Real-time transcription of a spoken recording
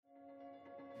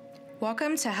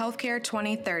Welcome to Healthcare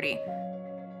 2030.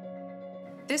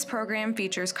 This program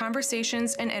features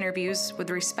conversations and interviews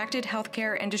with respected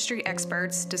healthcare industry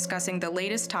experts discussing the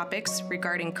latest topics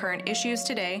regarding current issues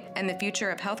today and the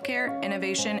future of healthcare,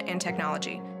 innovation, and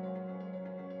technology.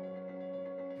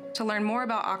 To learn more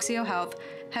about Oxio Health,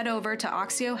 head over to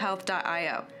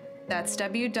oxiohealth.io. That's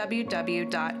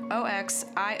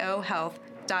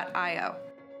www.oxiohealth.io.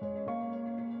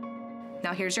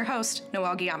 Now here's your host,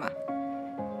 Noel Guillama.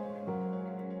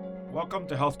 Welcome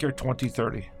to Healthcare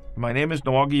 2030. My name is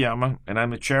Noel Guillama, and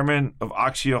I'm the chairman of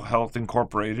Oxio Health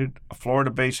Incorporated, a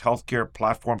Florida-based healthcare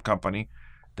platform company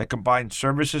that combines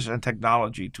services and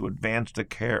technology to advance the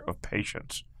care of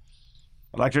patients.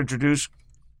 I'd like to introduce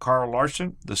Carl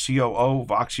Larson, the COO of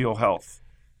Oxio Health.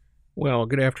 Well,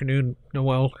 good afternoon,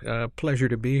 Noel. Pleasure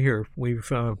to be here. We've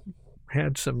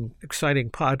had some exciting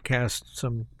podcasts,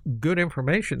 some good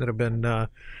information that have been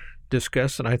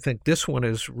discussed, and I think this one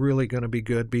is really going to be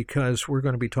good because we're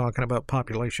going to be talking about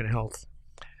population health.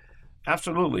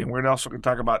 Absolutely. And we're also going to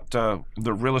talk about the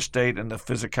real estate and the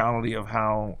physicality of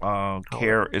how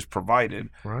care is provided.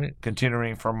 Right.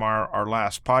 Continuing from our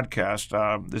last podcast,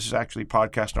 this is actually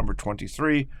podcast number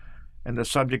 23, and the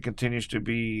subject continues to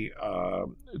be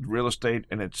real estate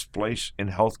and its place in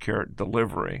healthcare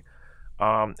delivery.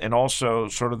 And also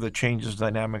sort of the changes,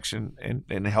 dynamics in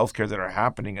healthcare that are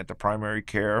happening at the primary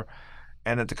care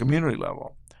and at the community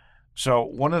level. So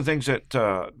one of the things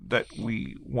that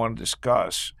we want to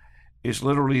discuss is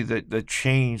literally the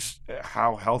change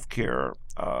how healthcare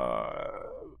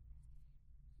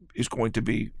is going to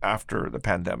be after the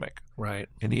pandemic. Right.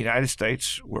 In the United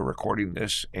States, we're recording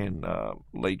this in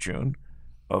late June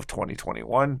of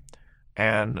 2021,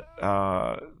 and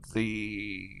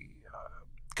the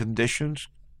conditions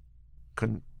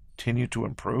continue to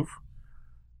improve.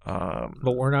 But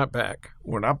we're not back.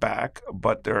 We're not back,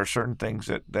 but there are certain things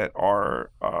that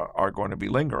are going to be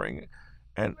lingering.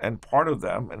 And part of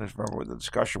them, and remember with the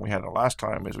discussion we had the last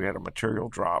time, is we had a material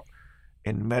drop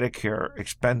in Medicare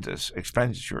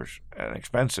expenditures and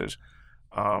expenses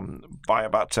by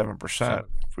about 7%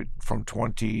 from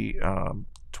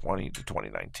 2020 to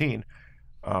 2019.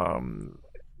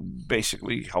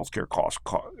 Basically, healthcare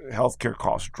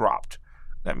costs dropped.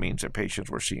 That means that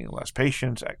patients were seeing less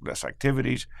patients, less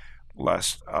activities,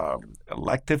 less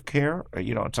elective care.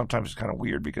 And sometimes it's kind of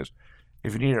weird because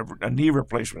if you need a knee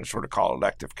replacement, it's sort of called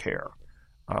elective care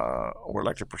or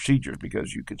elective procedures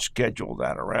because you could schedule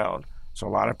that around. So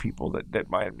a lot of people that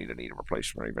might need a knee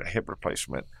replacement or even a hip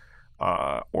replacement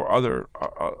or other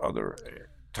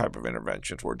type of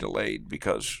interventions were delayed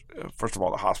because, first of all,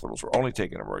 the hospitals were only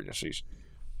taking emergencies.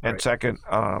 And Right. Second,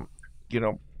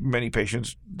 many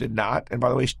patients did not, and by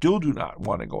the way, still do not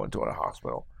want to go into a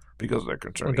hospital because of their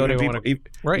concern.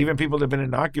 Even people that have been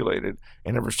inoculated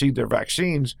and have received their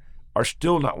vaccines are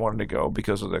still not wanting to go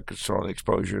because of their concern of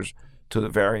exposures to the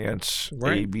variants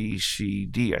A, B, C,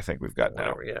 D, I think we've got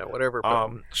now. Whatever.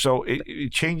 So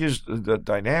it changes the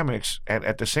dynamics, and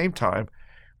at the same time,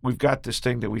 we've got this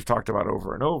thing that we've talked about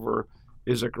over and over,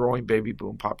 is a growing baby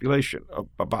boom population of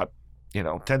about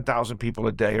 10,000 people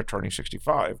a day are turning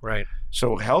 65. Right.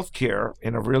 So healthcare,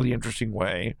 in a really interesting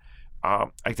way,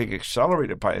 I think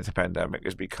accelerated by the pandemic,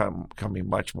 is becoming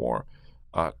much more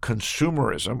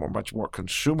consumerism or much more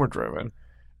consumer-driven.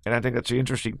 And I think that's the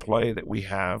interesting play that we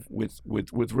have with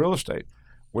real estate,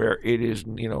 where it is,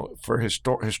 for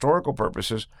historical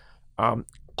purposes,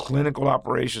 clinical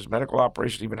operations, medical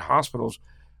operations, even hospitals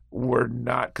were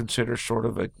not considered sort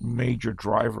of a major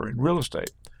driver in real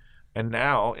estate. And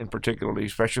now, in particularly,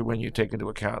 especially when you take into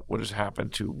account what has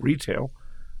happened to retail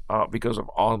because of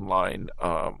online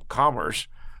commerce,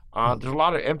 there's a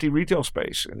lot of empty retail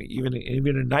space, and even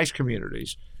in nice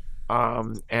communities.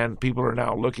 And people are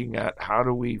now looking at how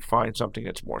do we find something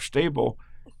that's more stable,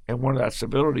 and one of that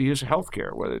stability is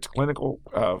healthcare, whether it's clinical,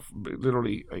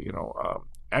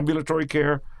 ambulatory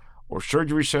care, or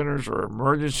surgery centers, or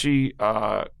emergency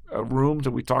rooms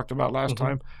that we talked about last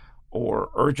time, or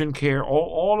urgent care.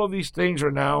 All of these things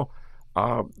are now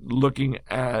looking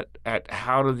at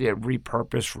how do they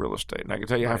repurpose real estate. And I can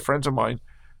tell you, I have friends of mine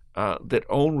that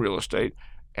own real estate,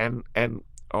 and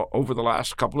over the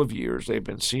last couple of years, they've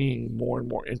been seeing more and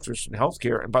more interest in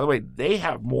healthcare. And by the way, they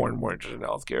have more and more interest in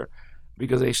healthcare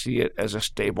because they see it as a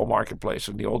stable marketplace.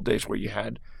 In the old days where you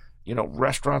had,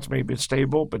 restaurants may have been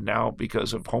stable, but now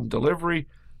because of home delivery,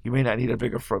 you may not need a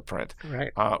bigger footprint.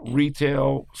 Right.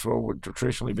 Retail, so what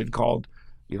traditionally been called,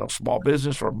 small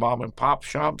business or mom and pop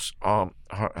shops,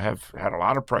 have had a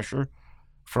lot of pressure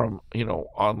from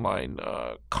online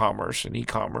commerce and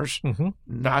e-commerce,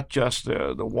 not just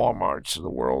the Walmarts of the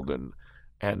world and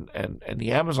and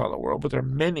the Amazon of the world, but there are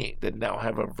many that now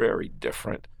have a very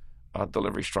different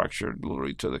delivery structure,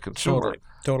 literally to the consumer.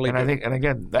 Totally. And I think, and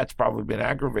again, that's probably been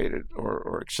aggravated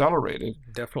or accelerated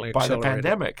definitely by the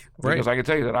pandemic. Because I can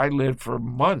tell you that I lived for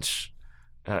months,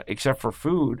 except for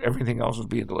food, everything else was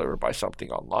being delivered by something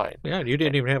online. Yeah, and you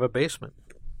didn't even have a basement.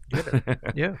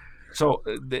 Yeah. So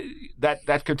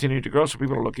that continued to grow. So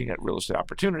people are looking at real estate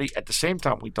opportunity. At the same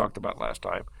time, we talked about last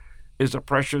time, is the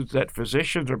pressures that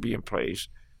physicians are being placed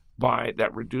by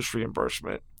that reduced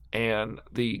reimbursement and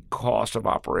the cost of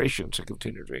operations to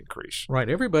continue to increase. Right.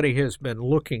 Everybody has been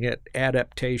looking at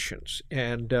adaptations,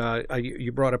 and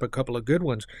you brought up a couple of good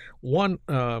ones. One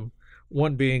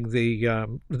being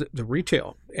the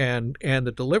retail and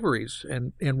the deliveries,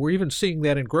 and we're even seeing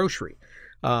that in grocery.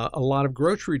 A lot of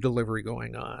grocery delivery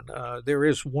going on. There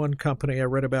is one company I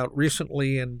read about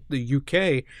recently in the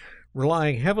UK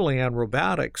relying heavily on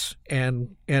robotics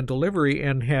and delivery,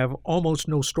 and have almost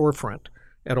no storefront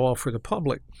at all for the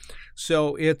public.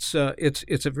 So it's a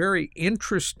very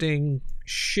interesting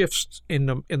shift in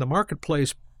the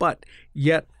marketplace, but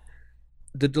yet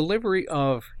the delivery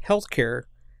of healthcare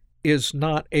is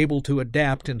not able to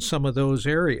adapt in some of those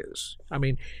areas. I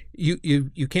mean,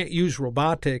 you can't use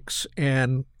robotics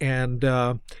and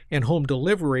home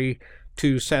delivery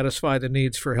to satisfy the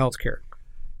needs for healthcare.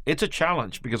 It's a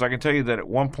challenge, because I can tell you that at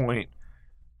one point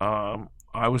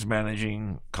I was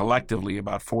managing collectively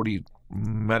about 40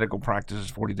 medical practices,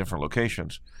 40 different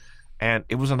locations, and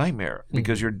it was a nightmare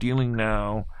because you're dealing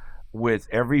now with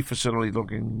every facility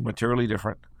looking materially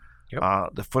different.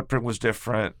 Yep. The footprint was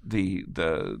different. The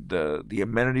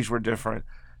amenities were different,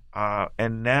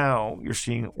 and now you're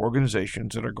seeing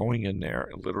organizations that are going in there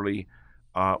and literally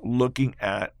looking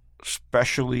at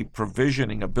specially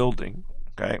provisioning a building,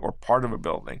 okay, or part of a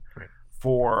building, right,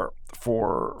 for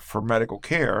medical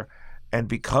care. And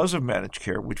because of managed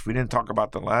care, which we didn't talk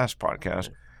about the last podcast,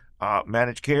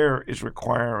 managed care is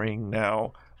requiring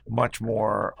now much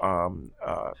more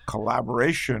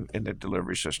collaboration in the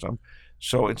delivery system.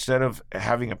 So instead of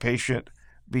having a patient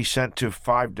be sent to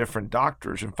 5 different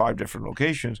doctors in 5 different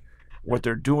locations, what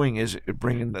they're doing is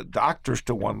bringing the doctors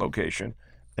to one location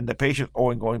and the patient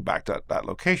going back to that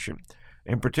location.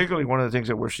 And particularly one of the things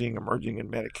that we're seeing emerging in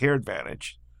Medicare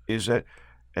Advantage is that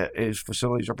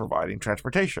facilities are providing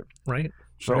transportation. Right.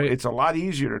 So it's a lot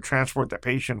easier to transport the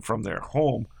patient from their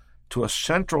home to a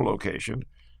central location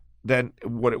than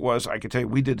what it was. I can tell you,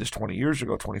 we did this 20 years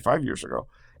ago, 25 years ago,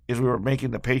 is we were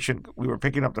picking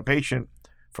up the patient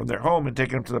from their home and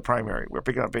taking them to the primary. We were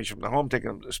picking up the patient from the home, taking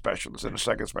them to the specialist, and a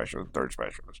second specialist, and third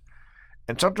specialist.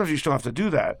 And sometimes you still have to do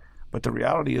that, but the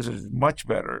reality is it's much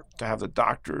better to have the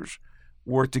doctors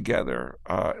work together,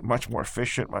 much more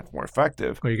efficient, much more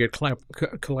effective. Well, you get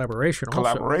collaboration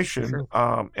also. Sure.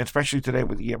 And especially today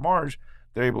with EMRs,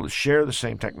 they're able to share the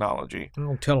same technology.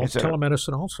 Well,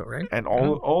 telemedicine also, right? And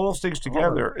all those things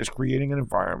together is creating an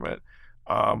environment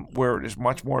where it is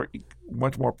much more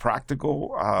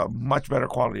practical, much better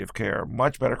quality of care,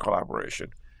 much better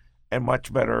collaboration, and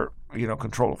much better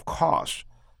control of costs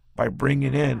by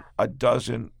bringing in a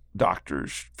dozen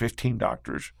doctors, 15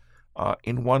 doctors,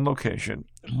 in one location,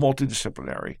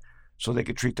 multidisciplinary, so they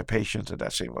could treat the patients at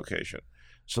that same location.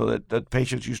 So that the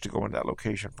patients used to go in that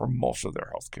location for most of their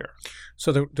health care.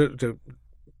 So the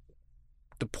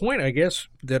point, I guess,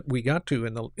 that we got to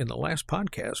in the last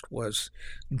podcast was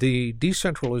the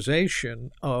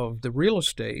decentralization of the real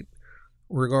estate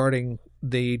regarding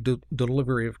the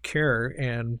delivery of care,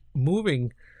 and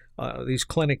moving these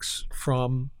clinics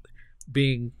from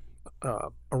being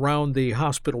around the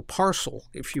hospital parcel,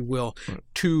 if you will,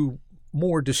 to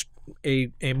more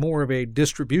of a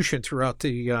distribution throughout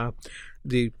the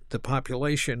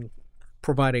population,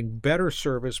 providing better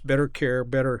service, better care,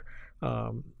 better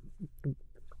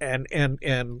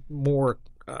and more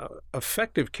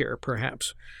effective care,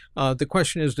 perhaps. The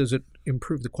question is, does it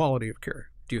improve the quality of care,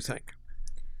 do you think?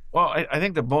 Well, I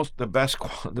think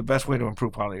the best way to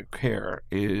improve quality of care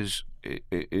is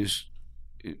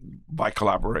by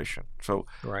collaboration. So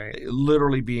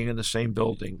literally being in the same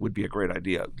building would be a great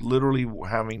idea. Literally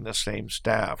having the same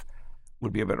staff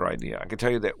would be a better idea. I can tell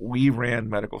you that we ran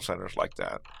medical centers like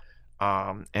that,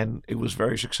 and it was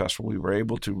very successful. We were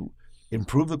able to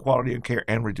improve the quality of care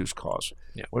and reduce costs.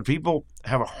 Yeah. What people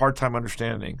have a hard time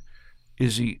understanding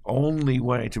is the only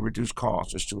way to reduce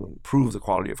costs is to improve the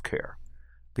quality of care.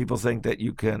 People think that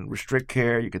you can restrict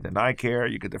care, you can deny care,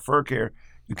 you can defer care.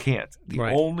 You can't. The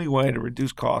only way to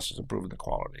reduce costs is improving the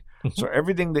quality. So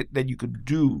everything that you could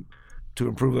do to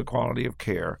improve the quality of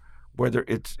care, whether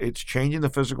it's changing the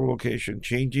physical location,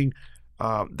 changing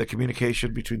the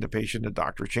communication between the patient and the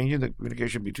doctor, changing the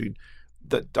communication between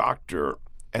the doctor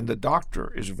and the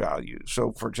doctor is valued.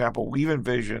 So, for example, we've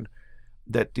envisioned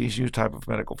that these new type of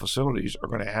medical facilities are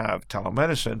going to have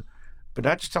telemedicine, but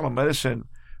not just telemedicine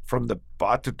from the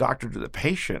doctor to the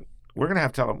patient. We're going to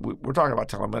have we're talking about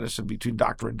telemedicine between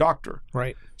doctor and doctor.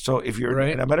 Right. So if you're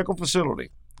in a medical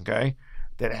facility, okay,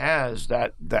 that has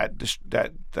that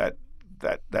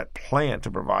plan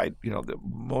to provide, the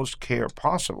most care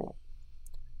possible,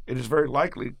 it is very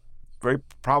likely, very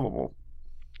probable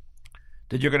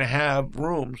that you're going to have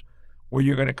rooms where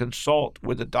you're going to consult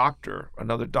with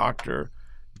another doctor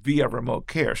via remote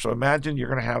care. So imagine you're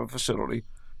going to have a facility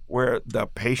where the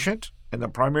patient and the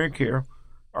primary care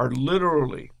are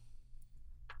literally,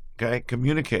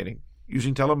 communicating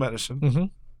using telemedicine,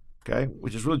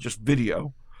 which is really just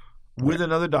video, with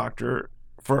another doctor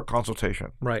for a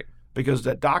consultation. Right. Because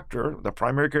that doctor, the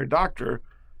primary care doctor,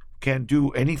 can do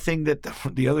anything that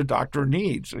the other doctor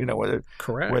needs, whether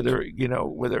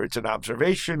it's an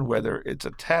observation, whether it's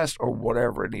a test, or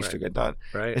whatever it needs to get done.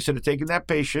 Right. Instead of taking that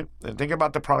patient and think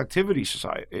about the productivity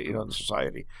society, in the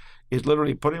society, is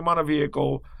literally putting them on a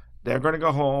vehicle. They're going to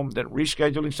go home, then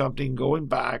rescheduling something, going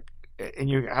back, and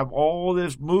you have all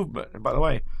this movement. And by the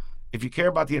way, if you care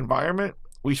about the environment,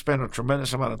 we spend a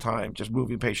tremendous amount of time just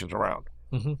moving patients around.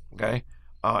 Okay.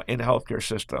 In the healthcare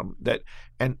system,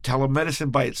 and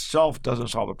telemedicine by itself doesn't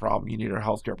solve the problem. You need a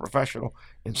healthcare professional.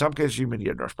 In some cases, you may need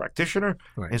a nurse practitioner.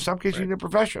 Right. In some cases, you need a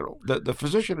professional, the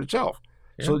physician itself.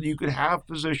 Yeah. So that you could have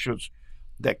physicians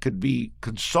that could be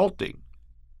consulting,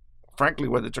 frankly,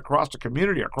 whether it's across the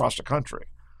community or across the country.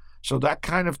 So that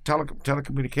kind of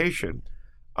telecommunication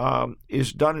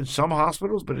is done in some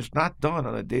hospitals, but it's not done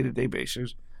on a day-to-day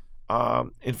basis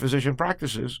in physician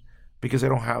practices, because they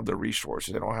don't have the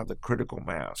resources, they don't have the critical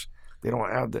mass, they don't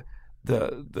have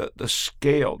the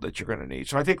scale that you're going to need.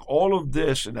 So I think all of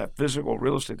this in that physical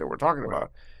real estate that we're talking about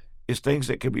is things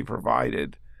that can be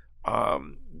provided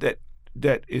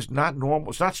that is not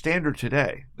normal. It's not standard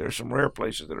today. There's some rare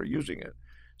places that are using it.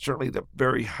 Certainly the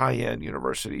very high-end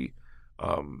university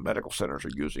medical centers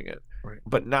are using it,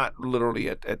 but not literally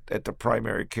at the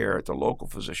primary care, at the local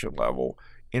physician level,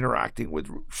 interacting with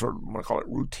sort of, I'm going to call it,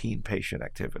 routine patient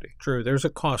activity. True. There's a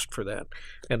cost for that.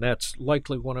 And that's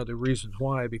likely one of the reasons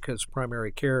why, because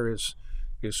primary care is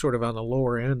sort of on the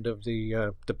lower end of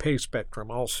the pay spectrum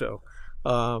also.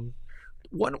 One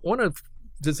of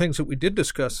the things that we did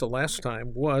discuss the last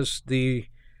time was the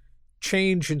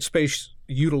change in space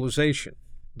utilization.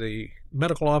 The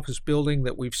medical office building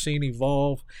that we've seen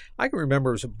evolve. I can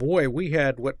remember as a boy, we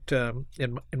had what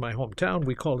in my hometown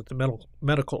we called it the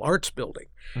medical arts building,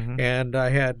 and I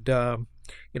had my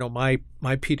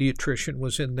pediatrician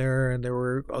was in there, and there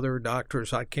were other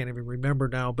doctors I can't even remember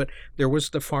now, but there was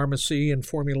the pharmacy and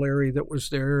formulary that was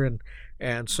there,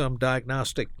 and some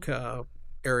diagnostic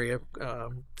area,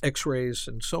 X-rays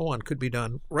and so on could be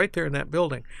done right there in that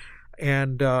building,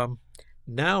 and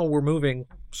now we're moving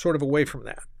sort of away from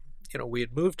that. We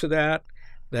had moved to that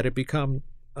had become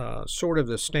sort of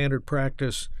the standard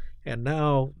practice, and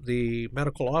now the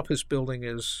medical office building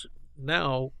is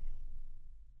now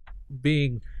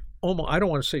being almost, I don't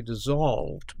want to say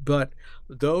dissolved, but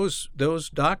those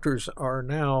doctors are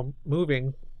now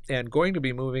moving and going to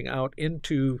be moving out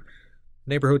into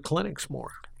neighborhood clinics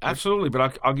more. Absolutely,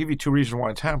 but I'll give you two reasons why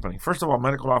it's happening. First of all,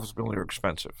 medical office buildings are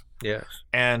expensive. Yes.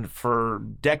 And for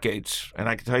decades, and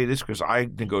I can tell you this because I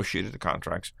negotiated the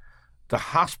contracts, the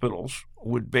hospitals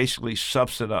would basically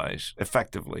subsidize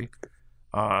effectively,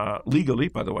 legally,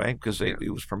 by the way, because it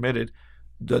was permitted,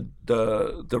 the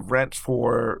rents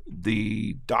for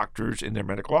the doctors in their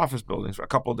medical office buildings a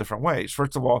couple of different ways.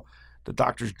 First of all, the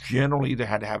doctors generally either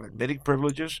had to have admitting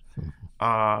privileges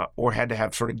or had to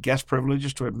have sort of guest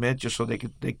privileges to admit, just so they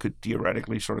could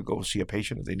theoretically sort of go see a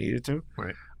patient if they needed to.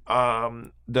 Right.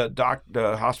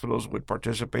 The hospitals would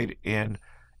participate in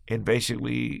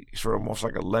basically sort of almost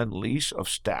like a lend-lease of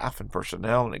staff and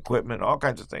personnel and equipment, all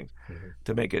kinds of things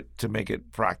to make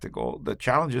it practical. The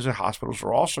challenge is that hospitals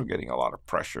are also getting a lot of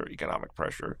pressure, economic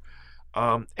pressure,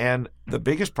 and the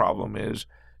biggest problem is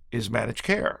managed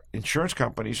care. Insurance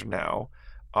companies now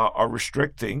are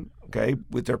restricting,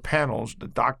 with their panels, the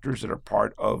doctors that are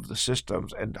part of the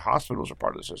systems, and hospitals are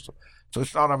part of the system. So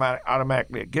it's not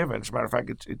automatically a given. As a matter of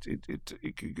fact,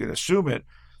 you can assume it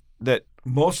that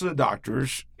most of the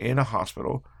doctors in a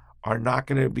hospital are not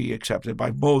going to be accepted by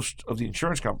most of the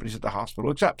insurance companies that the hospital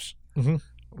accepts.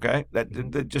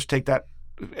 That just take that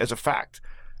as a fact.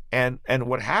 And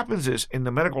what happens is, in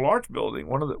the medical arts building,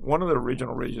 one of the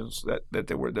original reasons that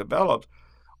they were developed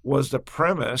was the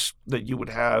premise that you would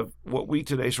have what we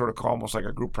today sort of call almost like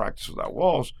a group practice without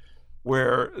walls,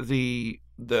 where the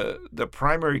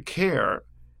primary care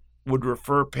would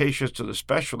refer patients to the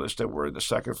specialists that were in the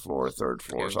second floor, third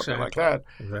floor, something like that.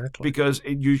 Exactly. Because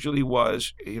it usually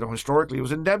was, historically it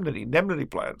was indemnity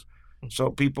plans.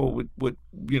 So people would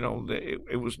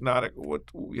it was not it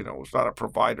was not a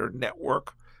provider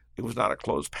network. It was not a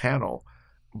closed panel.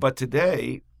 But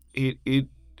today it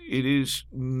is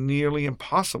nearly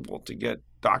impossible to get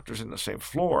doctors in the same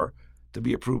floor to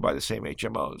be approved by the same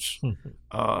HMOs.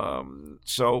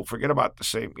 So forget about the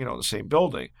same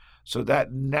building. So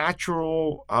that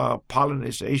natural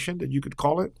pollination, that you could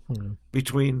call it,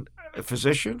 between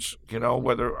physicians,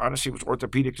 whether honestly it was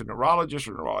orthopedics and neurologists,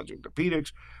 or neurology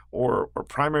orthopedics, or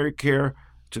primary care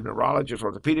to neurologists,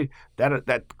 orthopedic,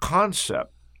 that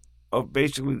concept of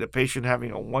basically the patient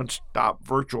having a one-stop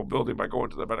virtual building by going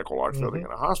to the medical arts building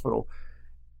in a hospital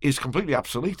is completely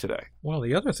obsolete today. Well,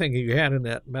 the other thing you had in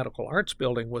that medical arts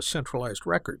building was centralized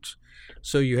records.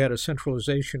 So you had a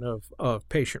centralization of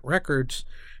patient records,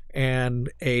 and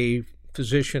a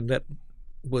physician that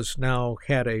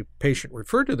had a patient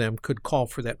referred to them could call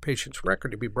for that patient's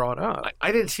record to be brought up.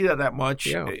 I didn't see that much.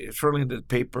 Yeah. Certainly in the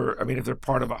paper. I mean, if they're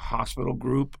part of a hospital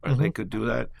group, they could do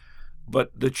that.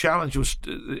 But the challenge was,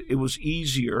 it was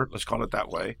easier, let's call it that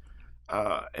way,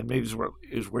 and maybe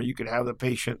is where you could have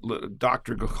the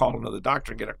doctor go call another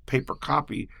doctor and get a paper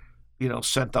copy,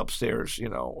 sent upstairs,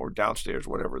 or downstairs,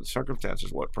 whatever the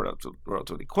circumstances,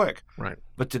 relatively quick. Right.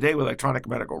 But today with electronic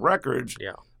medical records,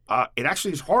 it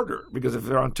actually is harder, because if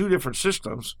they're on two different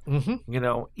systems,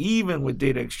 even with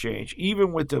data exchange,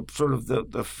 even with the sort of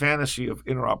the fantasy of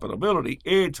interoperability,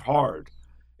 it's hard.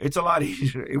 It's a lot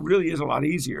easier. It really is a lot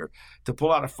easier to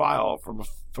pull out a file from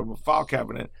a file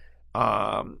cabinet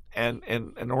and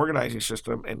an organizing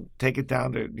system and take it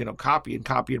down to copy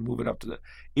and move it up to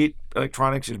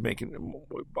electronics is making it,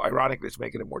 ironically, it's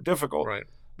making it more difficult, right?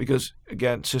 Because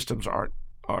again, systems aren't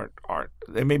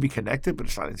they may be connected, but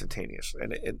it's not instantaneous,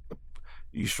 and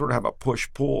you sort of have a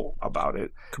push-pull about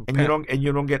it, and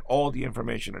you don't get all the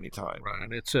information anytime. Right,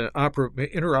 and it's an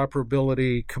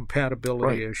interoperability,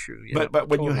 compatibility issue. But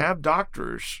when you have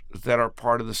doctors that are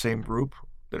part of the same group,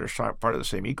 that are part of the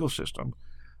same ecosystem,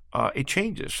 it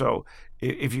changes. So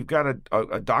if you've got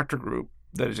a doctor group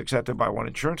that is accepted by one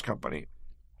insurance company,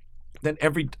 then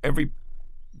every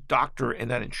doctor in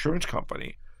that insurance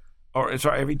company,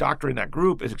 every doctor in that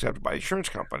group is accepted by the insurance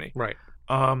company. Right.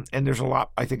 And there's a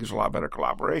lot better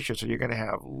collaboration. So you're going to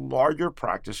have larger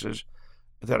practices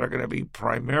that are going to be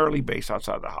primarily based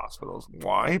outside the hospitals.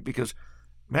 Why? Because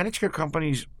managed care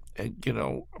companies,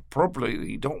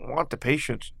 appropriately don't want the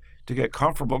patients to get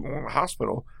comfortable going to the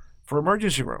hospital for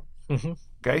emergency room.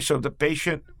 Okay, so the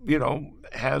patient,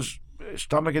 has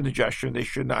stomach indigestion, they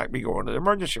should not be going to the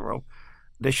emergency room.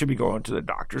 They should be going to the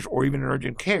doctors or even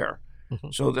urgent care.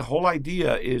 So the whole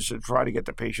idea is to try to get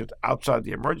the patient outside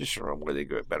the emergency room where they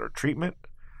get better treatment,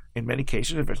 in many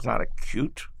cases, if it's not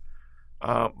acute.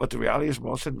 But the reality is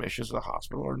most admissions to the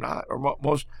hospital are not, or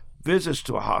most visits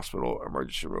to a hospital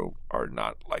emergency room are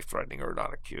not life-threatening or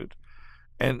not acute.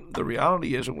 And the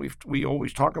reality is, and we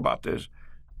always talk about this,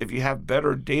 if you have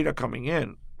better data coming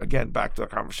in, again, back to the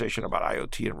conversation about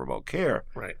IoT and remote care,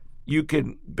 right, you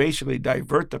can basically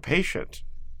divert the patient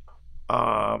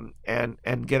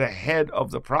and get ahead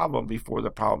of the problem before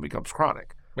the problem becomes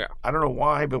chronic. Yeah. I don't know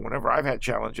why, but whenever I've had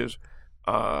challenges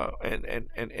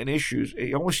and issues,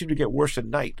 it always seems to get worse at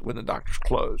night when the doctors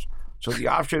close. So the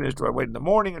option is, do I wait in the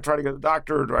morning and try to go to the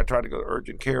doctor, or do I try to go to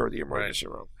urgent care or the emergency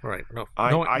room? Right. No,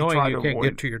 knowing you can't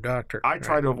get to your doctor. I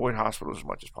try to avoid hospitals as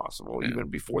much as possible, even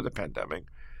before the pandemic,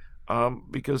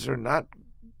 because they're not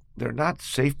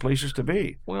safe places to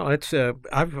be. Well, it's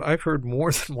I've heard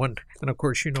more than one, and of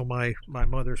course, my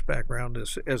mother's background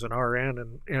is as an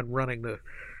RN and running the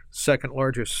second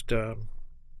largest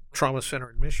trauma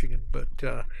center in Michigan.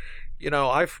 But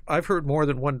I've heard more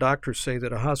than one doctor say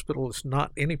that a hospital is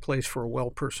not any place for a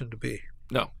well person to be.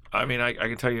 No, I mean I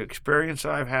can tell you experience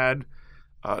I've had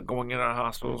going in on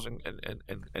hospitals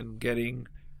and getting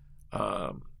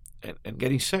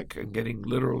getting sick and getting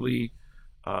literally.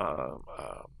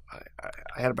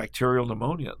 I had a bacterial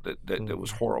pneumonia that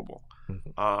was horrible.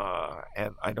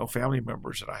 And I know family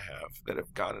members that I have that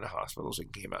have gone into hospitals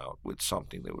and came out with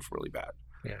something that was really bad.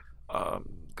 Yeah.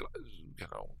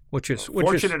 Which is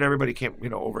fortunate everybody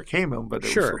overcame them, but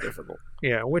it was so difficult.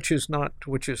 Yeah, which is not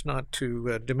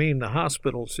to demean the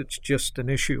hospitals. It's just an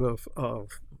issue of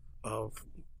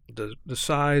the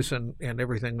size and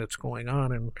everything that's going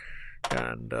on and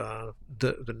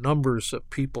the numbers of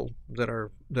people that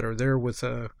are there with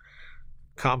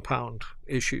compound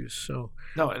issues. So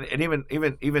no, and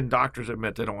even doctors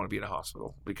admit they don't want to be in a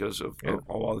hospital because of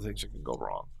all the things that can go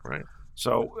wrong. Right.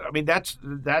 So I mean, that's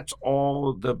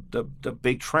all the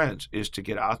big trends is to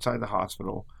get outside the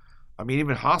hospital. I mean,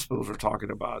 even hospitals are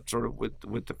talking about sort of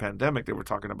with the pandemic, they were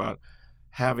talking about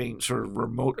having sort of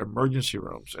remote emergency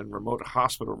rooms and remote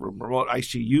hospital room, remote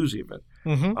ICUs even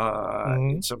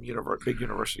in some big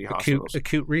university hospitals.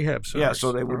 Acute rehab centers. Yeah,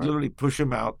 so they would literally push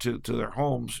them out to their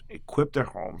homes, equip their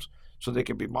homes so they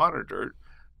could be monitored.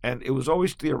 And it was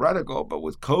always theoretical, but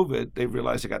with COVID, they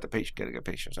realized they got getting the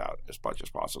patients out as much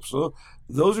as possible. So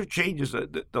those are changes.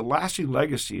 The lasting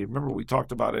legacy. Remember, we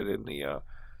talked about it in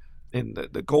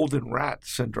the golden rat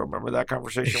syndrome. Remember that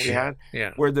conversation we had?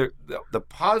 Yeah. Where the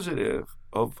positive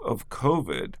of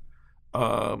COVID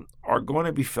are going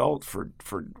to be felt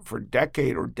for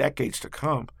decade or decades to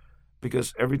come,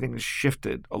 because everything has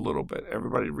shifted a little bit.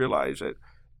 Everybody realized that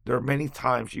there are many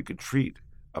times you could treat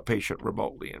a patient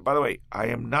remotely. And by the way, I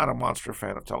am not a monster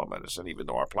fan of telemedicine, even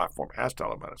though our platform has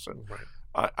telemedicine.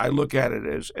 Right. I look at it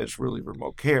as really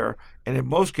remote care. And in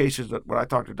most cases, when I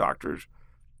talk to doctors,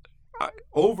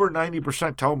 over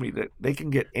 90% tell me that they can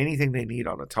get anything they need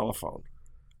on a telephone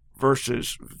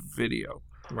versus video.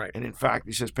 Right. And in fact,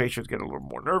 he says patients get a little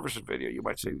more nervous in video. You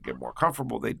might say they get more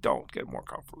comfortable. They don't get more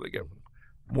comfortable. They get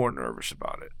more nervous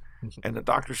about it. And the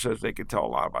doctor says they can tell a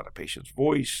lot about a patient's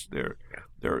voice, their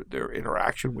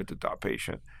interaction with the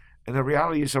patient. And the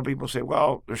reality is, some people say,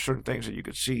 well, there's certain things that you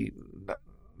could see,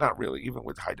 not really, even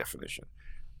with high definition.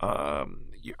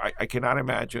 I cannot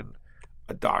imagine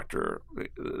a doctor.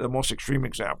 The most extreme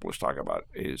example is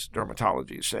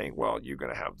dermatology, saying, well, you're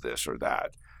going to have this or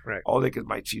that. Right. All they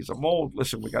might see is a mold.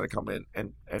 Listen, we got to come in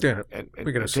and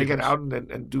take it out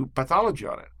and do pathology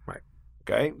on it. Right.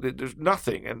 Okay, there's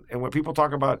nothing, and when people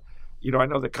talk about, I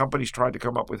know that companies tried to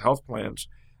come up with health plans.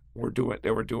 They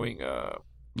were doing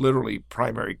literally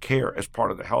primary care as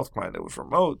part of the health plan that was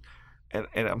remote, and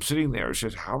I'm sitting there. It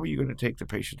says, how are you going to take the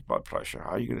patient's blood pressure?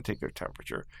 How are you going to take their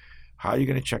temperature? How are you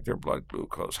going to check their blood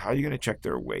glucose? How are you going to check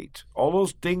their weight? All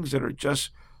those things that are just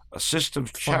a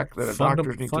systems check that a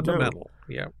doctor needs to do.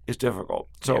 Yeah, is difficult.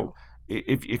 So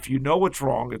if you know what's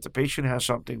wrong, if the patient has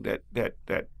something that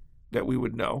we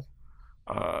would know.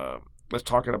 Let's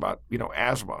talk about,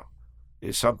 asthma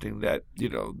is something that,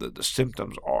 the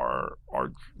symptoms are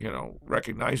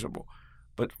recognizable.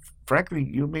 But frankly,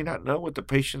 you may not know what the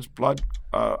patient's blood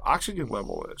oxygen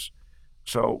level is.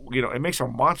 So, it makes a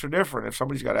monster difference if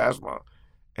somebody's got asthma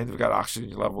and they've got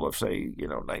oxygen level of, say,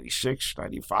 96,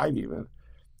 95 even,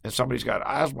 and somebody's got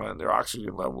asthma and their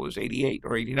oxygen level is 88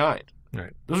 or 89.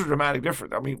 Right. Those are dramatic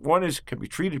difference. I mean, one can be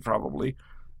treated probably.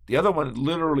 The other one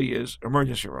literally is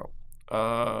emergency room.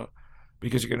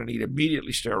 Because you're going to need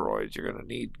immediately steroids, you're going to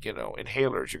need,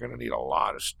 inhalers, you're going to need a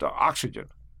lot of stuff, oxygen.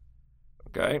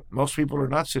 Okay, most people are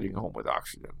not sitting home with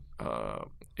oxygen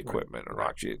equipment or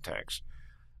oxygen tanks.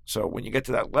 So when you get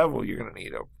to that level, you're going to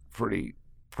need a pretty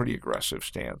aggressive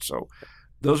stance. So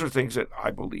those are things that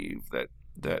I believe that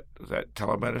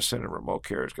telemedicine and remote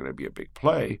care is going to be a big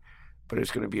play, but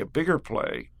it's going to be a bigger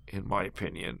play, in my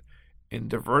opinion, in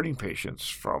diverting patients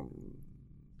from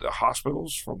the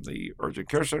hospitals, from the urgent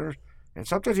care centers, and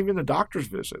sometimes even the doctor's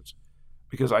visits,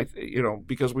 because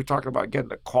because we talk about, again,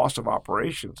 the cost of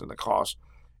operations and the cost.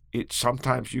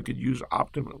 Sometimes you could use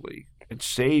optimally and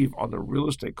save on the real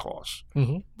estate costs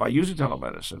by using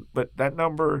telemedicine. But that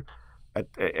number,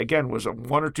 again, was a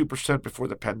 1 or 2% before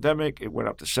the pandemic. It went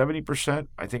up to 70%.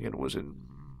 I think it was in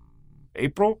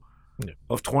April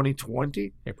of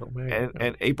 2020. April, May.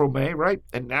 And April, May, right?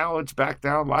 And now it's back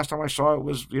down. Last time I saw it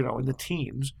was, in the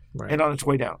teens and on its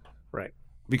way down. Right.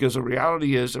 Because the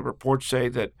reality is, the reports say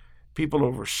that people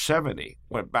over 70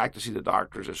 went back to see the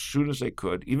doctors as soon as they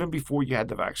could, even before you had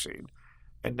the vaccine.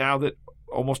 And now that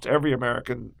almost every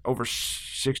American over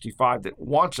 65 that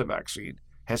wants a vaccine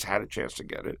has had a chance to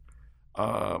get it,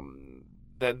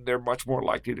 then they're much more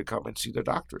likely to come and see their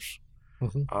doctors.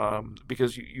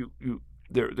 Because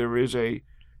there is a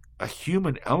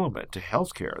human element to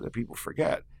healthcare that people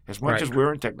forget. As much as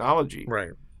we're in technology,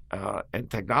 and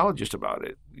technologists about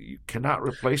it, you cannot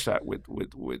replace that with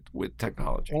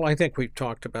technology. Well, I think we've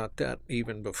talked about that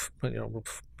even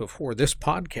before this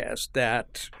podcast,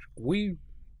 that we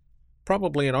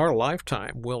probably in our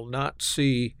lifetime will not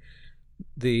see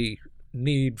the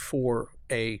need for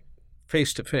a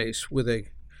face-to-face with a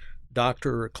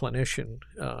doctor or a clinician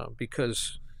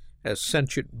because as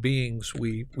sentient beings,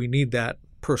 we need that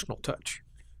personal touch.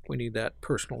 We need that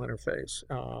personal interface.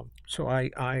 So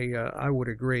I would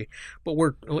agree. But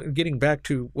we're getting back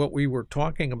to what we were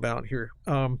talking about here.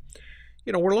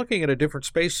 We're looking at a different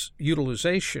space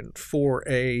utilization for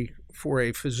a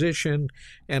physician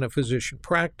and a physician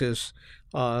practice.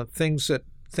 Things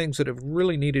that have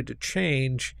really needed to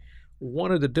change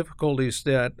one of the difficulties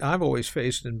that I've always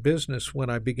faced in business when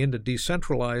I begin to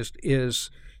decentralize is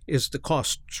the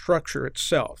cost structure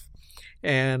itself.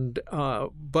 And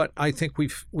but I think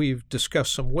we've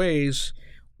discussed some ways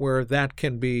where that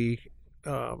can be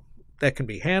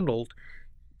handled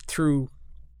through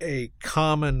a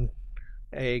common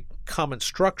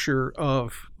structure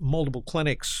of multiple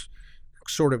clinics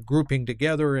sort of grouping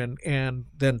together and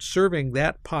then serving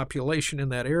that population in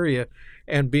that area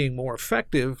and being more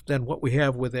effective than what we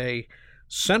have with a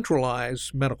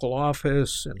centralized medical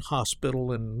office and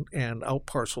hospital and out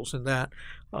parcels and that.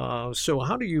 So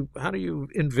how do you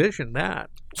envision that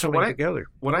together?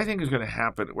 What I think is going to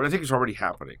happen, what I think is already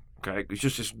happening, okay,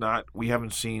 it's not, we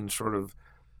haven't seen sort of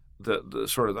the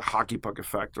sort of the hockey puck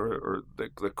effect or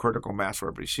the critical mass where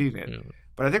everybody's seeing it. Yeah.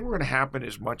 But I think what's going to happen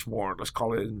is much more, let's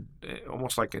call it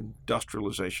almost like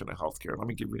industrialization of healthcare. Let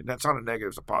me give you, that's not a negative,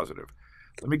 it's a positive.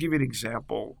 Let me give you an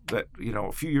example that,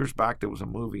 a few years back there was a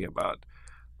movie about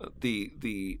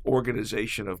the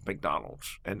organization of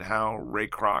McDonald's and how Ray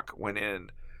Kroc went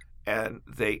in and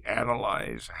they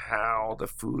analyzed how the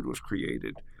food was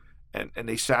created. And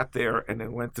they sat there and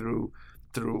then went through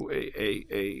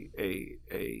a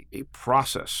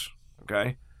process,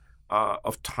 okay,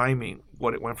 of timing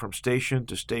what it went from station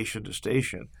to station to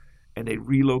station, and they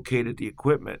relocated the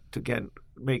equipment to again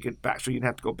make it back, so you didn't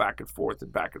have to go back and forth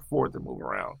and move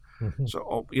around. Mm-hmm. So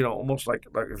almost like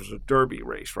it was a derby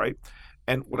race, right?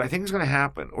 And what I think is going to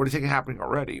happen, or I think is happening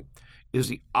already, is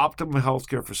the optimal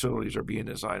healthcare facilities are being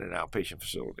designed in outpatient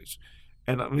facilities.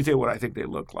 And let me tell you what I think they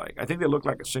look like. I think they look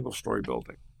like a single-story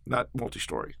building, not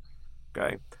multi-story.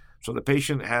 Okay, so the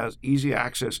patient has easy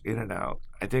access in and out.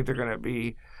 I think they're going to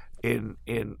be in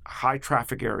high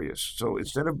traffic areas. So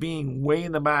instead of being way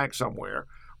in the back somewhere,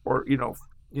 or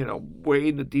way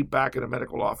in the deep back of the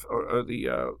medical office or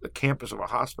the campus of a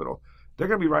hospital, they're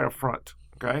going to be right up front.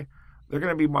 Okay, they're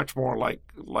going to be much more like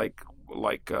an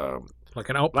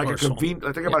out parcel. I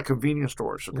think about convenience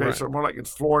stores. Okay, right. So more like in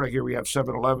Florida here we have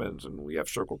 7-Elevens and we have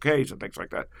Circle K's and things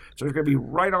like that. So it's going to be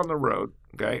right on the road.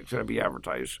 Okay, it's going to be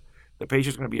advertised. The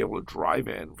patient's going to be able to drive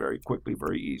in very quickly,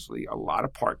 very easily. A lot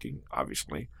of parking,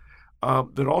 obviously,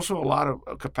 but also a lot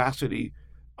of capacity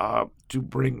to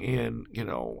bring in,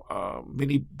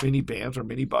 mini vans or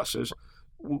mini buses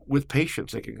with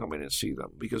patients. They can come in and see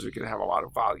them because they can have a lot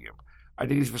of volume. I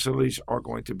think these facilities are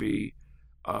going to be,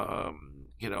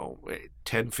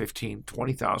 10, 15,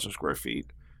 20,000 square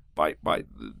feet by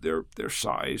their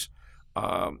size.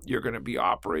 You're going to be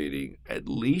operating at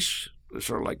least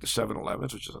sort of like the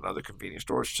 7-Elevens, which is another convenience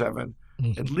store,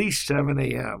 at least 7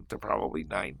 a.m. to probably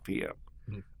 9 p.m.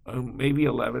 Maybe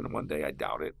 11 one day, I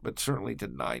doubt it, but certainly to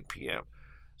 9 p.m.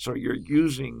 So you're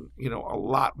using, a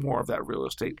lot more of that real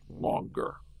estate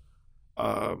longer.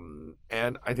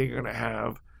 And I think you're going to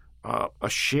have a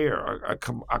share,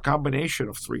 a combination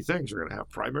of three things. You're going to have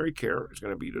primary care is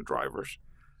going to be the drivers,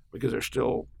 because they're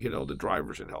still, the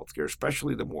drivers in healthcare,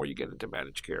 especially the more you get into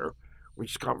managed care,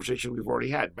 which is a conversation we've already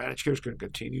had. Managed care is going to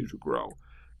continue to grow.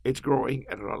 It's growing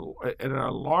at an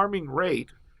alarming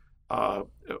rate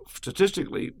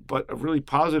statistically, but a really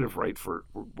positive rate for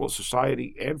both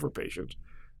society and for patients.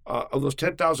 Of those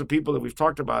 10,000 people that we've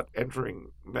talked about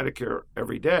entering Medicare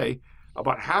every day,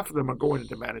 about half of them are going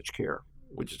into managed care,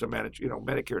 which is a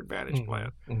Medicare Advantage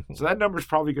plan. Mm-hmm. So that number is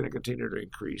probably going to continue to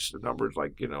increase. The number is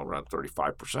around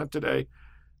 35% today.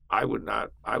 I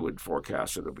would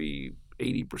forecast it'll be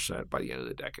 80% by the end of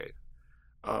the decade,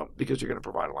 because you're going to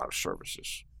provide a lot of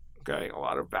services, okay, a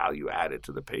lot of value added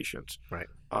to the patients, right?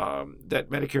 That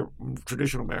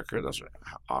traditional Medicare doesn't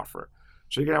offer.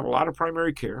 So you're going to have a lot of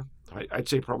primary care. I'd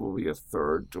say probably a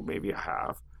third to maybe a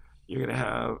half. You're going to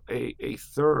have a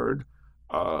third,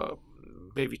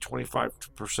 maybe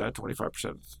 25% to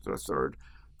a third,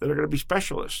 that are going to be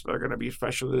specialists. They're going to be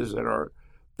specialists that are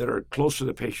close to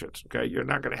the patients. Okay, you're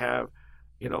not going to have,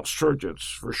 surgeons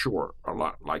for sure are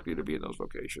not likely to be in those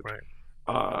locations. Right.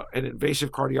 And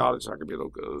invasive cardiologists are not going to be in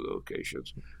those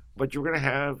locations. But you're going to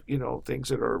have, things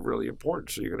that are really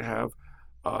important. So you're going to have,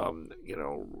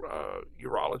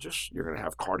 urologists. You're going to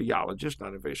have cardiologists,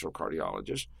 non-invasive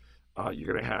cardiologists.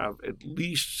 You're going to have at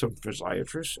least some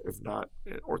physiatrists, if not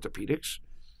orthopedics.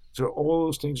 So all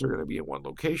those things are going to be in one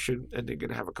location, and they're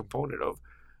going to have a component of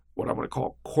what I'm going to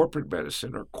call corporate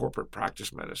medicine or corporate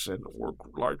practice medicine or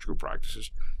large group practices.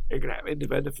 You're going to have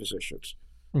independent physicians,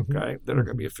 okay, that are going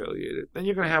to be affiliated. Then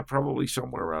you're going to have probably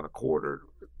somewhere around a quarter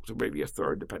to maybe a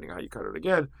third, depending on how you cut it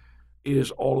again,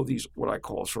 is all of these what I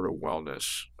call sort of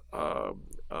wellness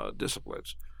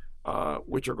disciplines,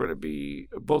 which are going to be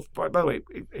both, by the way,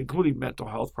 including mental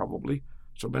health probably.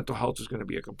 So mental health is going to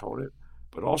be a component,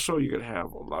 but also you're going to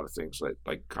have a lot of things like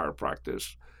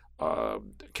chiropractic,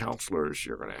 counselors.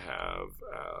 You're going to have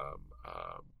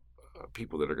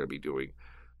people that are going to be doing,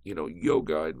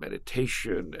 yoga and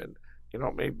meditation, and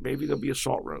maybe there'll be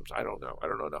assault rooms. I don't know. I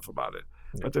don't know enough about it,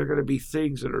 but there are going to be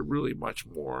things that are really much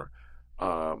more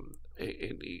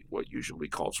in the what usually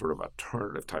called sort of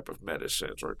alternative type of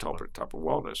medicines or alternative type of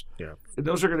wellness. Yeah, and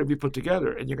those are going to be put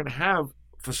together, and you're going to have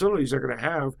facilities. They're going to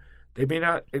have. They may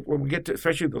not when we get to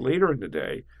especially the later in the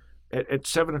day. At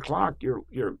 7 o'clock, your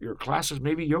classes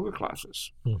may be yoga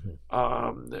classes,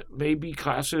 maybe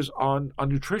classes on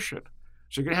nutrition.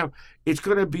 So you're gonna have it's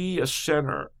gonna be a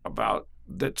center about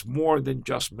that's more than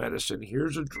just medicine.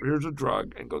 Here's a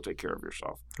drug and go take care of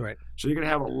yourself. Right. So you're gonna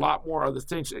have a lot more other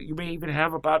things. You may even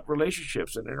have about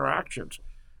relationships and interactions,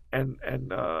 and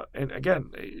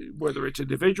again, whether it's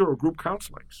individual or group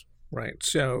counselings. Right.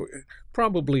 So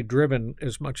probably driven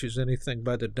as much as anything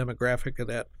by the demographic of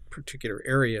that particular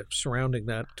area surrounding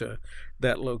that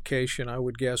location, I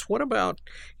would guess. What about,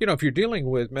 if you're dealing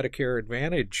with Medicare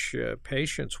Advantage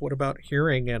patients, what about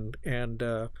hearing and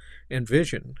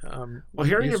vision? Well,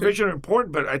 hearing and vision are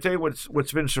important, but I tell you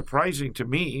what's been surprising to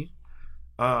me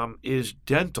is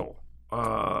dental.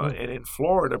 And in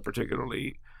Florida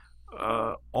particularly,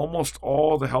 almost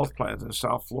all the health plans in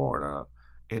South Florida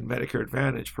in Medicare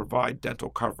Advantage provide dental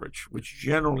coverage, which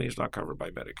generally is not covered by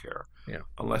Medicare,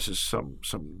 unless it's some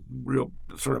real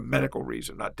sort of medical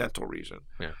reason, not dental reason.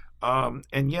 Yeah.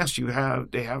 And yes,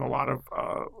 they have a lot of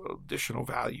additional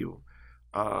value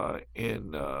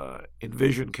in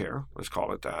vision care, let's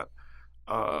call it that.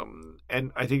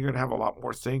 And I think you're going to have a lot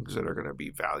more things that are going to be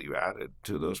value added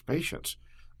to those patients.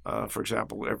 For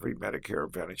example, every Medicare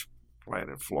Advantage plan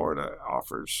in Florida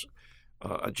offers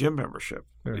a gym membership.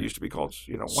 It used to be called,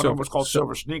 one of them was called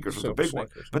Silver Sneakers, was the big one,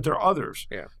 but there are others.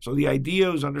 Yeah. So the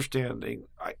idea is understanding.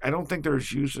 I don't think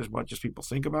there's used as much as people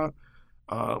think about,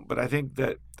 but I think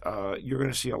that you're going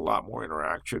to see a lot more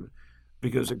interaction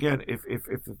because again, if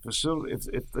the facility,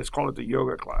 if let's call it the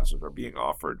yoga classes are being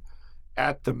offered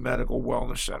at the medical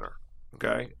wellness center,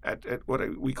 okay, at what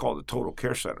we call the total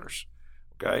care centers,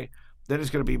 okay, then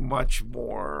it's going to be much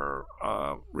more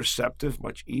receptive,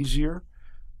 much easier.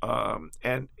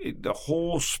 And the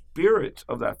whole spirit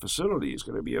of that facility is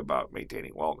going to be about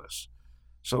maintaining wellness.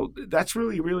 So that's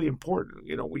really, really important.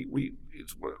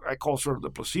 It's what I call sort of the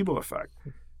placebo effect.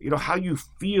 How you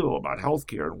feel about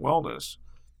healthcare and wellness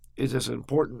is as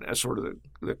important as sort of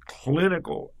the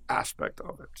clinical aspect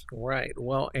of it. Right.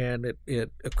 Well, and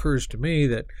it occurs to me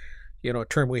that, a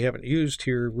term we haven't used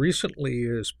here recently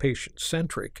is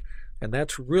patient-centric. And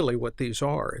that's really what these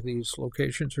are. These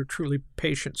locations are truly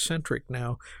patient-centric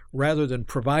now, rather than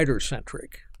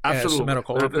provider-centric. Absolutely. As the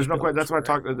medical There's no question. That's why I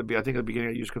talked I think at the beginning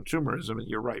I used consumerism, and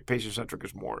you're right. Patient-centric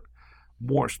is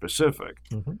more specific.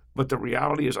 Mm-hmm. But the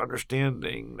reality is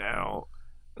understanding now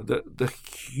the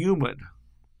human,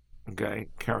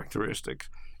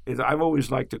 characteristics. I've always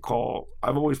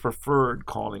preferred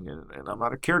calling, and I'm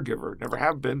not a caregiver, never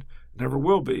have been, never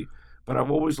will be, but I've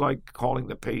always liked calling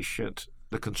the patient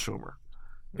the consumer,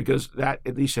 because that,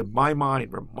 at least in my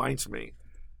mind, reminds me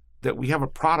that we have a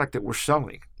product that we're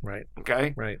selling. Right.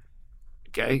 Okay. Right.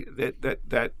 Okay.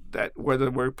 That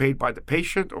whether we're paid by the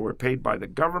patient or we're paid by the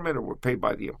government or we're paid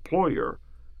by the employer,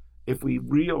 if we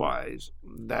realize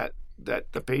that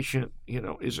the patient,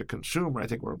 is a consumer, I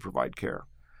think we're going to provide care.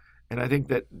 And I think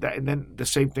that and then the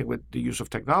same thing with the use of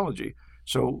technology.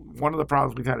 So one of the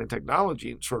problems we've had in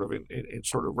technology, and sort of in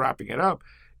sort of wrapping it up,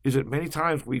 is that many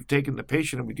times we've taken the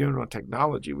patient and we give them a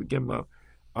technology. We give them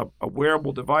a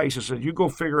wearable device and said, you go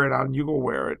figure it out and you go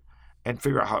wear it and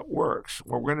figure out how it works.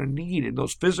 What we're going to need in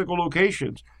those physical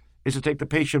locations is to take the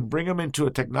patient, bring them into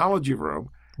a technology room,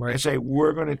 and say,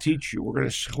 we're going to teach you. We're going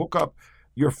to hook up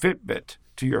your Fitbit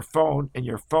to your phone and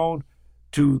your phone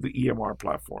to the EMR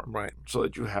platform, so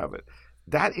that you have it.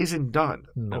 That isn't done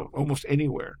almost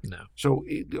anywhere. No. So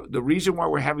the reason why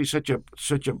we're having such a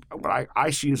what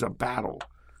I see as a battle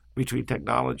between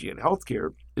technology and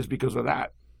healthcare is because of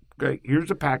that. Okay, here's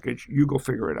the package. You go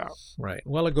figure it out. Right.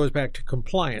 Well, it goes back to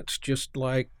compliance, just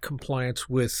like compliance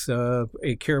with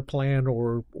a care plan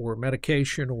or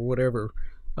medication or whatever,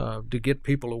 to get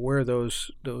people to wear those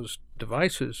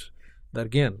devices. That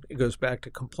again, it goes back to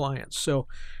compliance. So,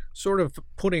 sort of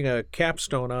putting a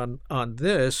capstone on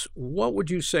this, what would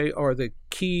you say are the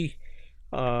key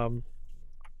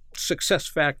success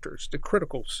factors, the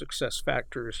critical success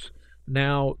factors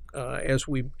now as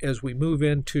we move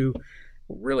into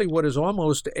really what is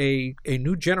almost a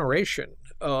new generation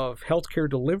of healthcare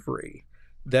delivery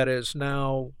that is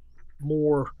now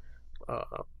more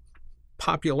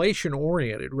population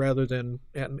oriented rather than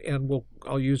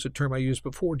I'll use a term I used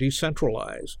before,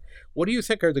 decentralized. What do you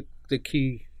think are the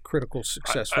key critical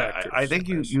success factors. I think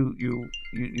you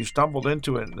stumbled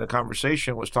into it. The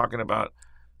conversation was talking about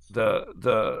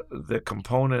the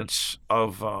components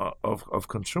of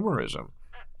consumerism.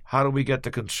 How do we get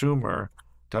the consumer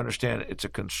to understand it's a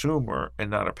consumer and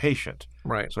not a patient?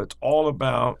 Right. So it's all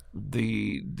about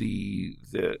the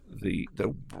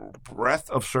breadth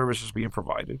of services being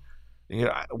provided. You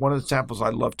know, one of the examples I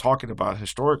love talking about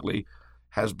historically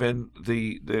has been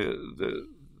the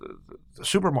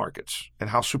supermarkets and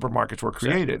how supermarkets were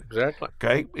created. Exactly.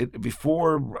 Okay.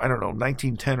 Before, I don't know,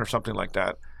 1910 or something like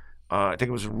that. I think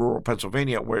it was in rural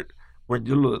Pennsylvania where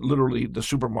literally the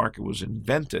supermarket was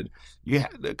invented. You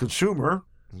had the consumer,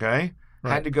 okay,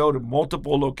 Right. had to go to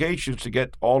multiple locations to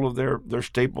get all of their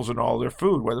staples and all their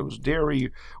food, whether it was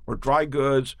dairy or dry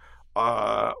goods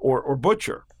or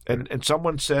butcher. And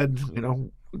someone said,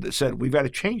 we've got to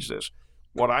change this.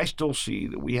 What I still see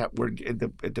that we're at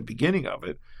the beginning of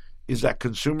it is that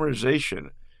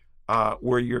consumerization,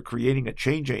 where you're creating a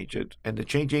change agent, and the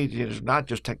change agent is not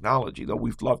just technology, though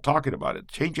we've loved talking about it.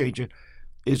 The change agent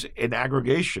is an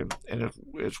aggregation, and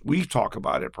as we talk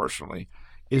about it personally,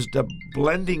 is the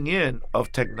blending in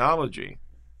of technology,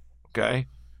 okay,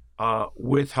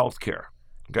 with healthcare,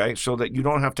 okay, so that you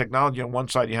don't have technology on one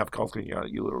side, you have healthcare,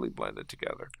 you literally blend it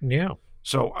together. Yeah.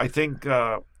 So I think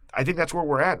that's where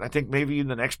we're at. I think maybe in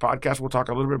the next podcast we'll talk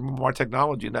a little bit more about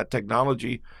technology, and that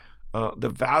technology, the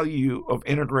value of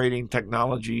integrating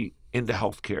technology into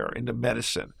healthcare, into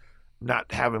medicine,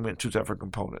 not having them in two different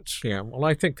components. Yeah. Well,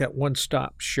 I think that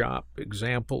one-stop shop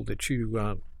example that you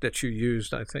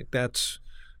used, I think that's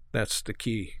the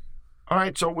key. All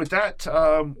right. So with that,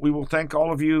 we will thank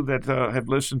all of you that have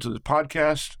listened to the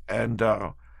podcast, and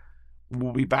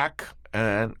we'll be back.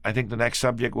 And I think the next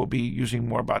subject will be using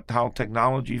more about how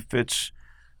technology fits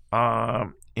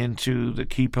into the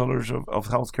key pillars of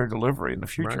healthcare delivery in the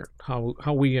future. Right.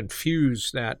 How we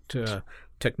infuse that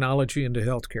technology into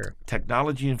healthcare.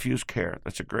 Technology-infused care.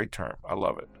 That's a great term. I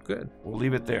love it. Good. We'll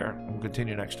leave it there, and we'll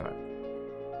continue next time.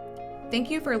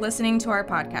 Thank you for listening to our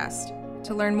podcast.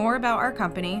 To learn more about our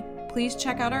company, please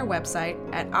check out our website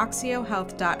at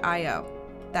oxiohealth.io.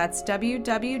 That's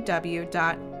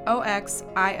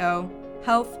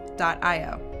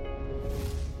www.oxiohealth.io.